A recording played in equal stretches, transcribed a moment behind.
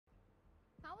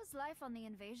was life on the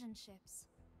invasion ships?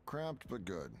 Cramped but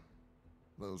good.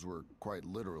 Those were quite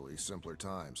literally simpler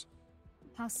times.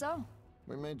 How so?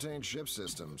 We maintained ship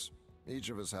systems. Each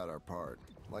of us had our part,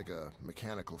 like a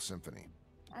mechanical symphony.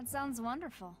 That sounds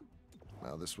wonderful.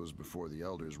 Now, this was before the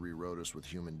Elders rewrote us with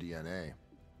human DNA.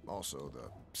 Also,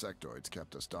 the sectoids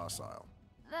kept us docile.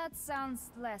 That sounds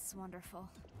less wonderful.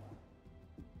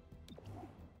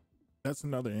 That's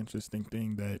another interesting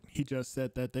thing that he just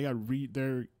said, that they got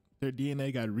their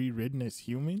DNA got rewritten as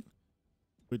human,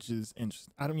 which is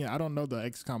interesting. I don't know the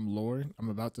XCOM lore. I'm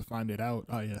about to find it out.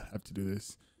 Oh yeah, I have to do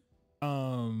this.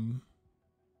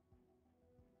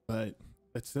 But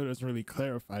it still doesn't really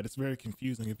clarify. It's very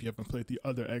confusing if you haven't played the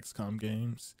other XCOM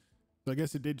games. So I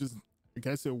guess it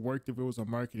worked if it was a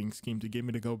marketing scheme to get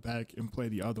me to go back and play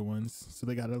the other ones. So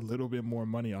they got a little bit more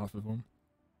money off of them.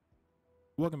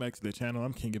 Welcome back to the channel.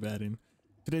 I'm King of Badin.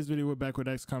 Today's video, we're back with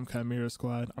XCOM Chimera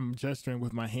Squad. I'm gesturing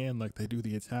with my hand like they do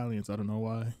the Italians. I don't know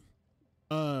why.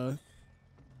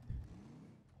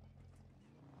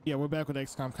 Yeah, we're back with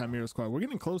XCOM Chimera Squad. We're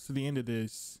getting close to the end of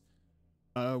this,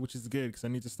 which is good because I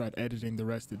need to start editing the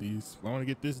rest of these. I want to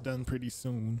get this done pretty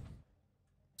soon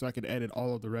so I could edit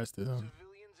all of the rest of them.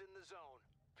 Civilians in the zone.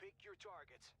 Pick your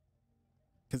targets.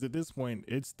 Because at this point,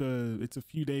 it's a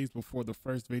few days before the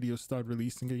first videos start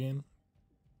releasing again,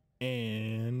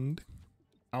 and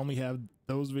I only have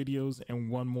those videos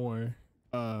and one more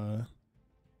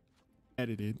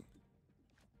edited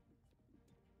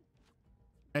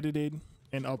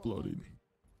and uploaded.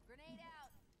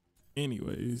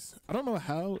 Anyways, I don't know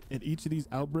how at each of these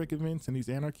outbreak events and these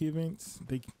anarchy events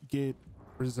they get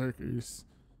berserkers.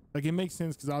 Like, it makes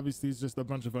sense because obviously it's just a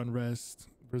bunch of unrest.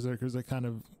 Berserkers are kind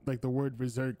of like, the word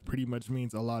berserk pretty much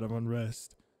means a lot of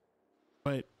unrest,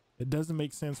 but it doesn't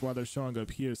make sense why they're showing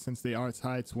up here since they are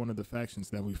tied to one of the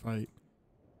factions that we fight.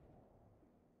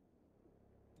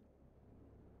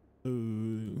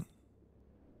 Ooh.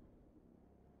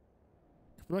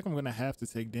 I feel like I'm gonna have to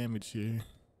take damage here.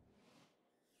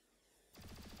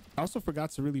 I also forgot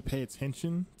to really pay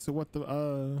attention to what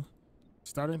the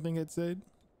starting thing had said.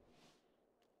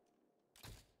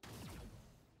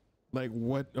 Like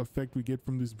what effect we get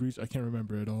from this breach, I can't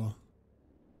remember at all.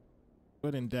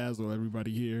 But and dazzle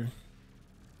everybody here.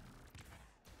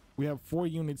 We have 4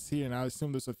 units here, and I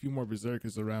assume there's a few more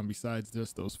berserkers around besides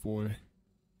just those 4.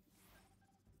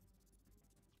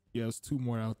 Yeah, there's 2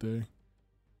 more out there.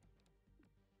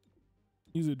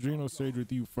 Use adrenal surge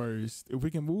with you first. If we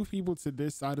can move people to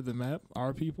this side of the map,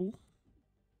 our people,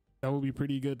 that would be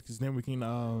pretty good because then we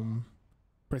can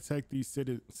protect these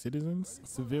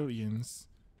civilians,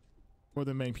 or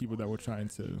the main people that we're trying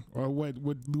to, or what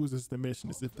would lose us the mission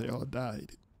is if they all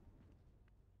died.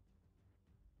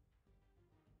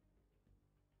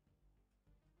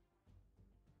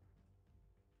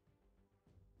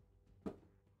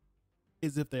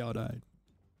 Is if they all died.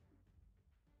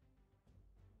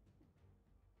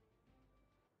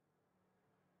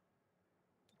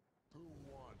 Who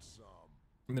wants some?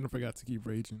 And then I forgot to keep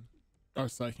raging or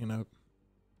psyching up.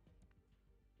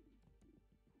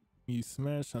 You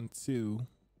smash on 2.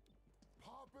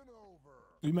 Popping over.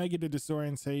 We might get a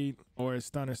disorientate or a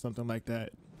stun or something like that.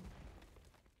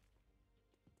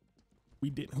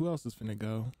 We did. Who else is finna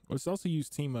go? Let's also use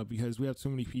team up because we have too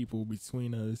many people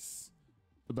between us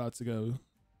about to go.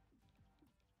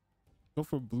 Go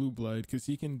for blue blood because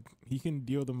he can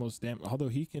deal the most damage. Although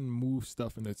he can move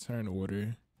stuff in the turn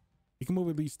order. He can move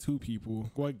at least 2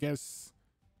 people. Well, I guess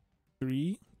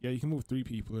 3. Yeah, you can move 3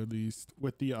 people at least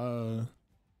with the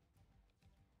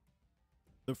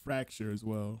fracture as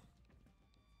well.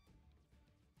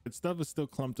 But stuff is still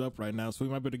clumped up right now, so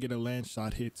we might be able to get a land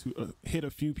shot hit to hit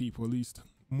a few people, at least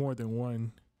more than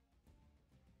one.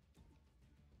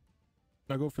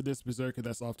 I'll go for this berserker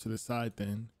that's off to the side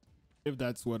then, if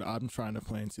that's what I'm trying to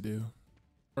plan to do,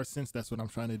 or since that's what I'm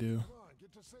trying to do. Come on,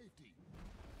 get to safety.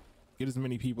 Get as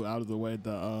many people out of the way.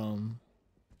 The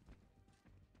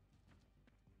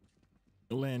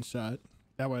land shot,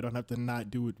 that way I don't have to not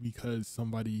do it because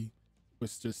somebody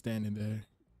was just standing there.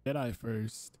 Deadeye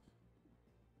first.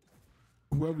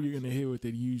 Whoever you're gonna hit with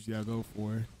it, usually I'll go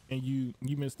for. And you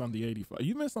missed on the 85.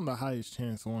 You missed on the highest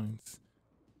chance ones.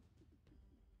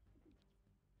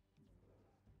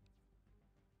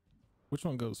 Which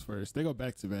one goes first? They go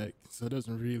back to back, so it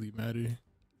doesn't really matter.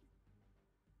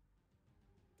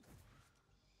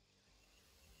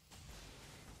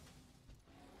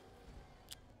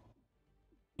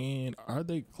 And are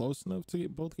they close enough to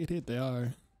both get hit? They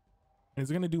are. And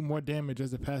it's gonna do more damage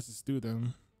as it passes through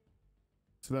them.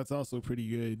 So that's also pretty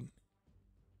good.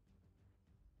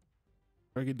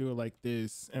 Or I could do it like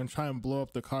this and try and blow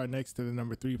up the car next to the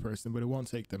number 3 person, but it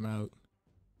won't take them out.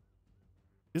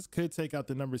 This could take out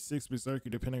the number 6 Berserker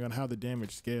depending on how the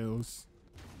damage scales.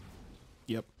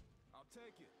 Yep. I'll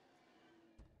take it.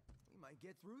 We might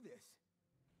get through this.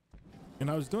 And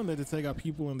I was doing that to take out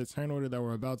people in the turn order that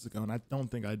were about to go, and I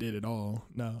don't think I did at all.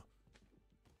 No.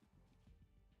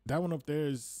 That one up there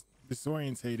is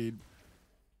disorientated.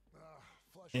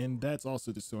 And that's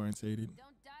also disorientated.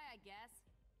 Don't die, I guess.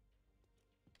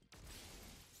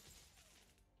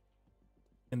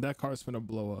 And that car's finna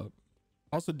blow up.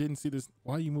 Also didn't see this.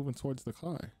 Why are you moving towards the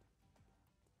car?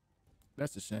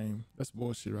 That's a shame. That's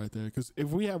bullshit right there. Because if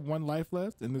we have 1 life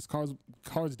left, and this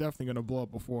car's definitely gonna blow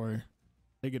up before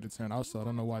they get a turn. Also, I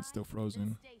don't know why it's still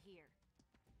frozen. Stay here.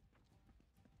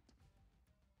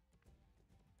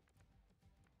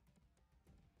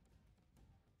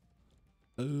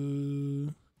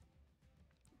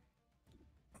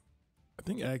 I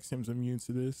think Axiom's immune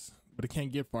to this, but it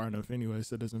can't get far enough anyway,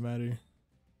 so it doesn't matter.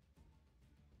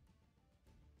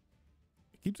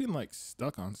 It keeps getting like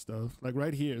stuck on stuff. Like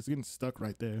right here, it's getting stuck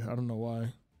right there. I don't know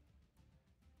why.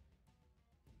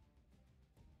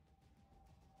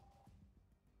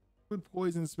 Put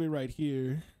poison spit right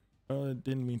here.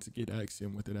 Didn't mean to get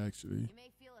Axiom with it actually. You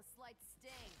may feel a slight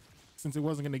sting. Since it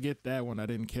wasn't gonna get that one, I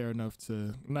didn't care enough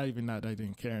to, not that I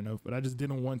didn't care enough, but I just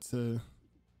didn't want to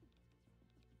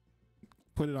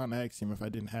put it on Axiom if I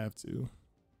didn't have to.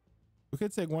 We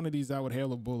could take one of these out with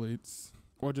hail of bullets,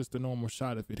 or just a normal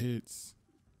shot if it hits.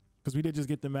 Because we did just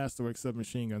get the Masterwork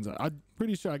submachine guns. I'm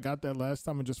pretty sure I got that last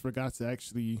time and just forgot to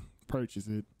actually purchase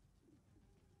it.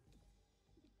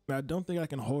 Now, I don't think I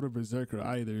can hold a Berserker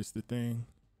either, is the thing.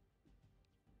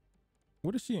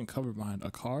 What is she in cover behind?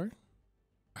 A car?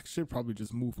 I should probably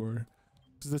just move her.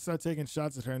 Because they start taking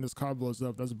shots at her and this car blows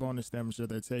up. That's bonus damage that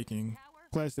they're taking.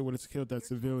 Plus, they would have killed that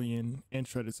civilian and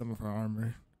shredded some of her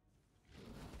armor.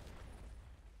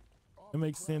 It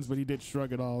makes sense, but he did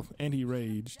shrug it off and he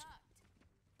raged.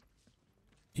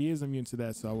 He is immune to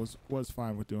that, so I was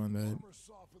fine with doing that. It's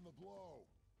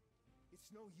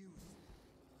no use.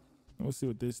 Let's see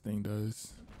what this thing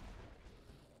does.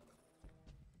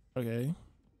 Okay.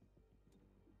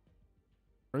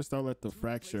 First, I'll let the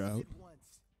fracture out.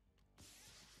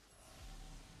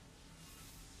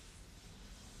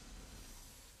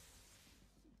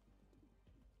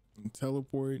 And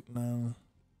teleport now.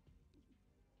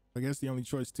 I guess the only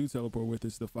choice to teleport with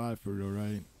is the 5 for real,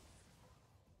 right?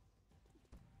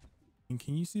 And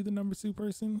can you see the number 2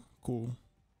 person? Cool.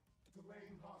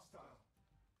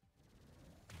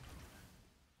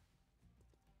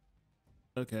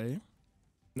 Okay.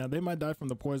 Now they might die from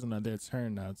the poison on their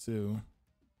turn now too.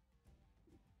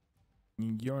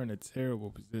 You're in a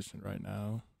terrible position right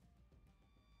now.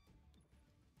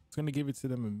 It's gonna give it to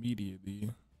them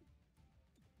immediately.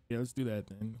 Yeah, let's do that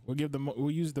then.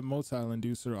 We'll use the motile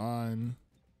inducer on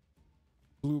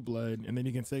Blue Blood, and then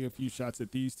you can take a few shots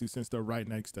at these two since they're right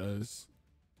next to us.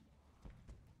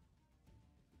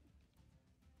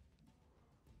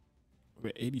 We're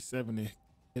at 87 to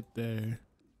hit there.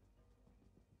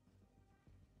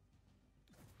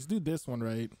 Let's do this one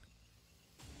right.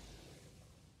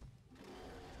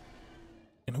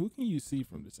 And who can you see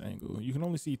from this angle? You can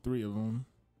only see 3 of them.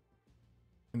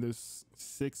 And there's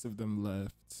 6 of them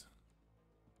left.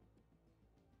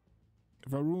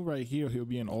 If I room right here, he'll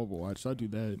be in Overwatch. So I'll do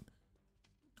that.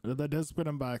 That does put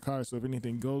him by a car, so if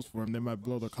anything goes for him, they might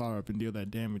blow the car up and deal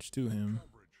that damage to him.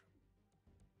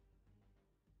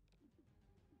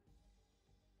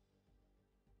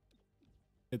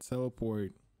 It's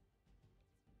teleport.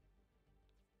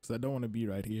 Because I don't want to be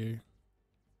right here.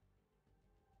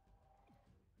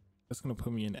 That's going to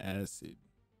put me in acid.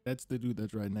 That's the dude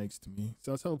that's right next to me.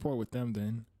 So I'll teleport with them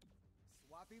then.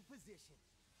 Swapping position.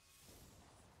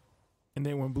 And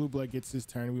then when Blue Blood gets his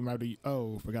turn, we might be...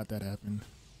 Oh, forgot that happened.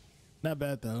 Not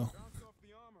bad though.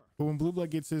 But when Blue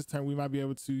Blood gets his turn, we might be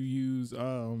able to use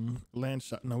land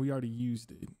shot. No, we already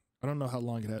used it. I don't know how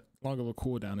long long of a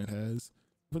cooldown it has.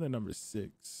 Put the number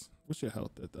 6. What's your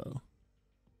health at though?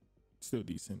 Still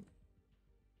decent.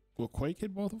 Will Quake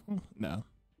hit both of them? No.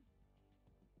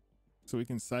 So we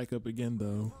can psych up again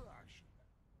though.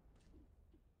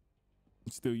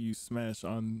 Still use smash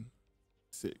on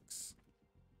 6.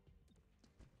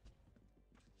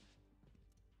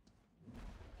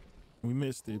 We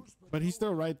missed it, but he's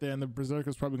still right there, and the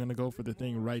Berserker's probably gonna go for the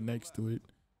thing right next to it.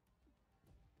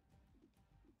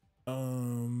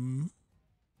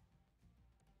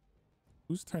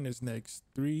 Whose turn is next?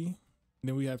 3. And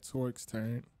then we have Torque's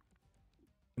turn,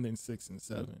 and then 6 and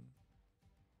 7.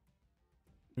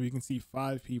 And we can see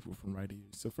 5 people from right here.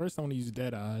 So first I want to use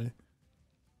Deadeye.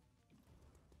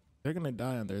 They're gonna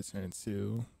die on their turn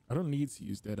too. I don't need to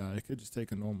use Deadeye. I could just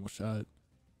take a normal shot.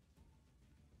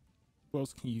 Who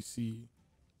else can you see?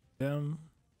 Them.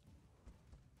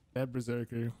 That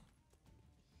berserker.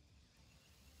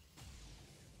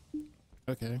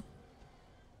 Okay.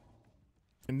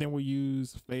 And then we'll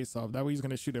use face off. That way he's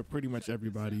gonna shoot at pretty much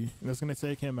everybody. And that's gonna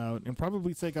take him out and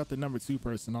probably take out the number 2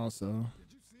 person also.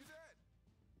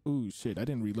 Ooh, shit, I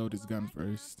didn't reload his gun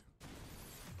first.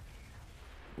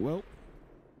 Well,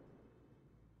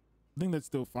 I think that's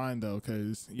still fine though,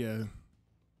 cause yeah.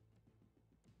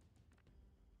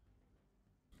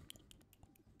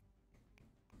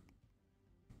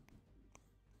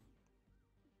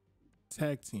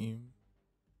 Tag team.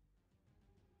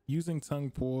 Using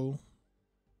tongue pull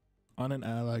on an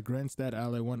ally grants that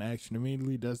ally one action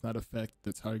immediately, does not affect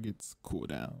the target's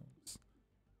cooldowns.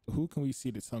 So who can we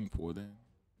see the tongue pull then?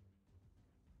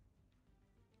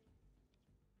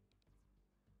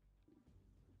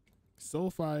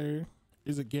 Soulfire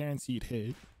is a guaranteed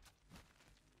hit.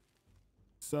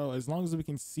 So as long as we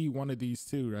can see one of these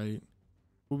two, right,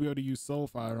 we'll be able to use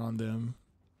Soulfire on them.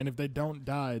 And if they don't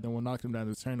die, then we'll knock them down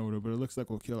to turn order, but it looks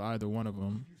like we'll kill either one of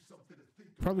them.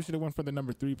 Probably should have went for the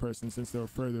number 3 person since they were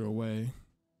further away.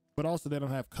 But also they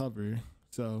don't have cover,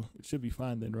 so it should be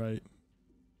fine then, right?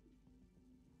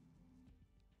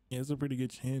 Yeah, it's a pretty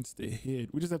good chance to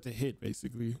hit. We just have to hit,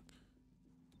 basically.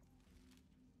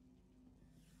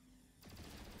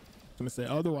 I'm gonna say,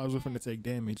 otherwise we're gonna take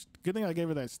damage. Good thing I gave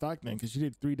her that stock then, because she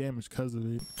did 3 damage because of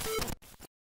it.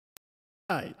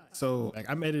 Alright, so like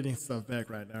I'm editing stuff back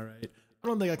right now, right? I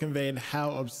don't think I conveyed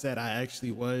how upset I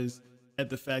actually was at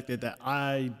the fact that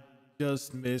I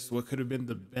just missed what could have been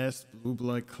the best Blue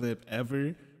Blood clip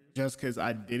ever just because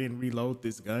I didn't reload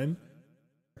this gun.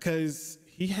 Because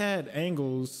he had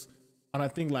angles on I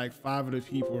think like 5 of the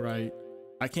people, right?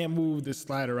 I can't move this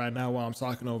slider right now while I'm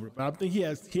talking over it, but I think he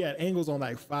had angles on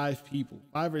like 5 people,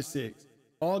 5 or 6,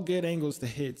 all good angles to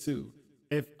hit too.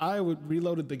 If I would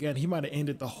reloaded the gun, he might have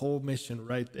ended the whole mission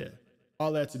right there.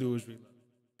 All I had to do was reload.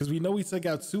 Because we know we took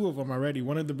out 2 of them already,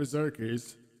 one of the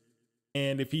berserkers.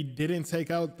 And if he didn't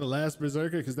take out the last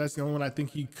berserker, because that's the only one I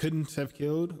think he couldn't have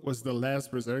killed, was the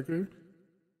last berserker,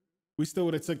 we still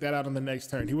would have took that out on the next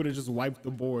turn. He would have just wiped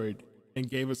the board and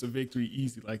gave us a victory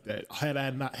easy like that. Had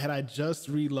I just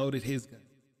reloaded his gun.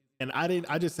 And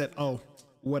I just said, oh,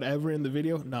 whatever in the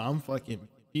video. No, I'm fucking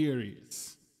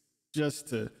furious. Just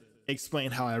to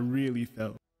explain how I really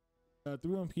felt.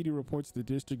 3-1 PD reports the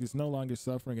district is no longer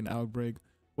suffering an outbreak.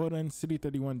 Well done, City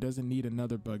 31 doesn't need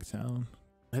another bug town.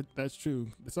 That's true.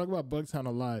 They talk about Bugtown a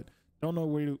lot. Don't know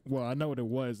where. Well, I know what it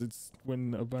was. It's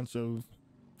when a bunch of,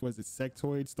 was it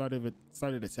sectoids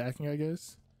started attacking, I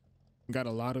guess. Got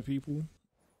a lot of people,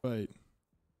 but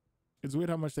it's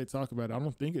weird how much they talk about it. I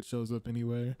don't think it shows up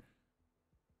anywhere.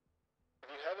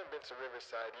 If you haven't been to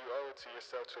Riverside, you owe it to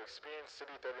yourself to experience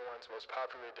City 31's most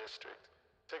popular district.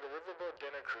 Take a riverboat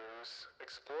dinner cruise,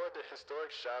 explore the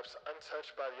historic shops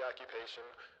untouched by the occupation,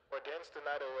 or dance the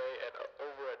night away at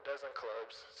over a dozen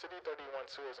clubs. City 31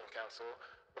 Tourism Council,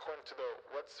 according to the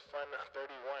What's Fun 31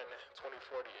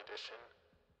 2040 edition.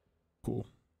 Cool.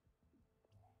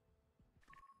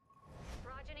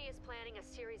 Progeny is planning a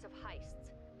series of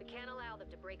heists. We can't allow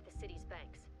them to break the city's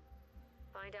banks.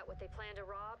 Find out what they plan to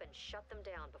rob and shut them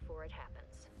down before it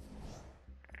happens.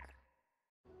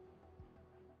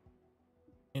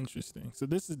 Interesting. So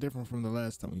this is different from the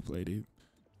last time we played it.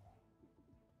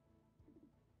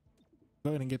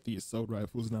 Go ahead and get the assault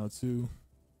rifles now too.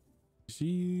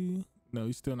 No,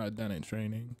 he's still not done in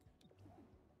training.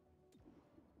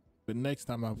 But next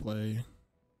time I play,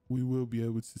 we will be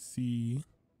able to see,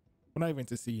 well, not even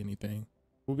to see anything.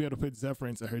 We'll be able to put Zephyr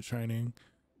into her training.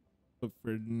 But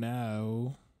for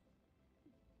now,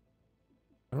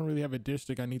 I don't really have a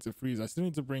district I need to freeze. I still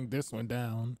need to bring this one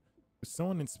down.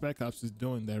 Someone in Spec Ops is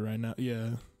doing that right now.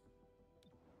 Yeah.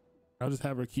 I'll just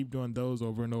have her keep doing those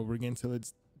over and over again until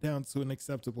it's down to an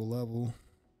acceptable level.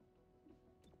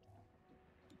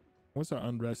 What's our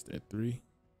unrest at 3?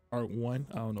 Or 1?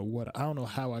 I don't know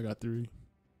how I got 3.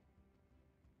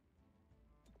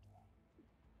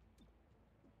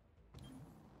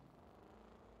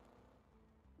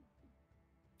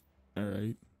 All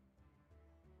right.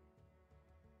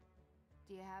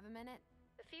 Do you have a minute?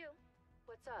 A few.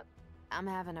 What's up? I'm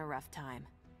having a rough time.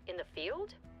 In the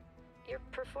field? You're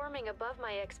performing above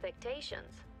my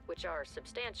expectations, which are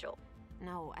substantial.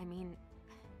 No, I mean,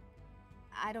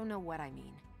 I don't know what I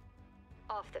mean.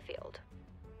 Off the field.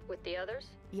 With the others?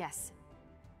 Yes.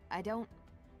 I don't...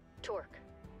 Torque,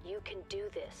 you can do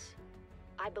this.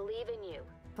 I believe in you.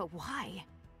 But why?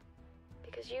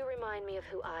 Because you remind me of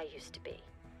who I used to be.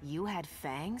 You had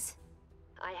fangs?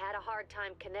 I had a hard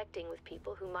time connecting with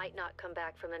people who might not come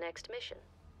back from the next mission.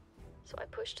 So I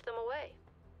pushed them away.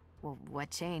 Well,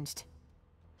 what changed?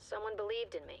 Someone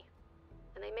believed in me.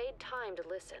 and they made time to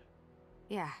listen.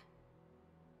 Yeah.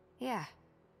 Yeah.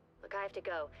 Look, I have to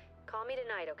go. Call me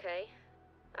tonight, okay?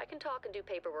 I can talk and do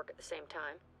paperwork at the same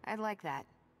time. I'd like that.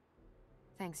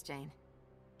 Thanks, Jane.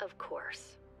 Of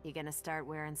course. You gonna start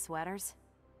wearing sweaters?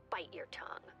 Bite your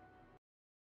tongue.